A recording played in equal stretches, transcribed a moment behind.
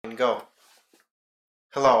go.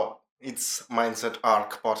 Hello, it's Mindset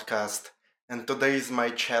Arc podcast, and today is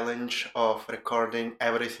my challenge of recording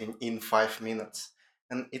everything in 5 minutes.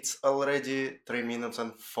 And it's already 3 minutes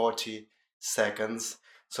and 40 seconds,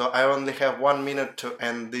 so I only have 1 minute to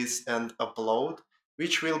end this and upload,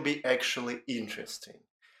 which will be actually interesting.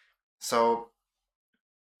 So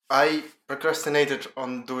I procrastinated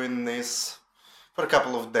on doing this for a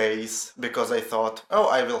couple of days because I thought, oh,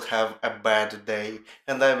 I will have a bad day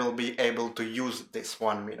and I will be able to use this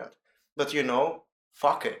 1 minute. But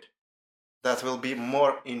fuck it. That will be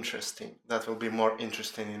more interesting. That will be more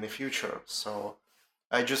interesting in the future. So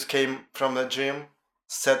I just came from the gym,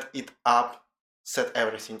 set it up, set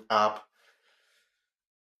everything up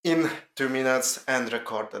in 2 minutes and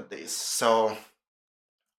recorded this. So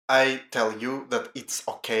I tell you that it's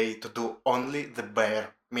okay to do only the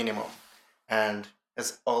bare minimum. And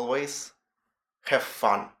as always, have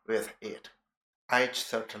fun with it. I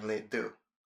certainly do.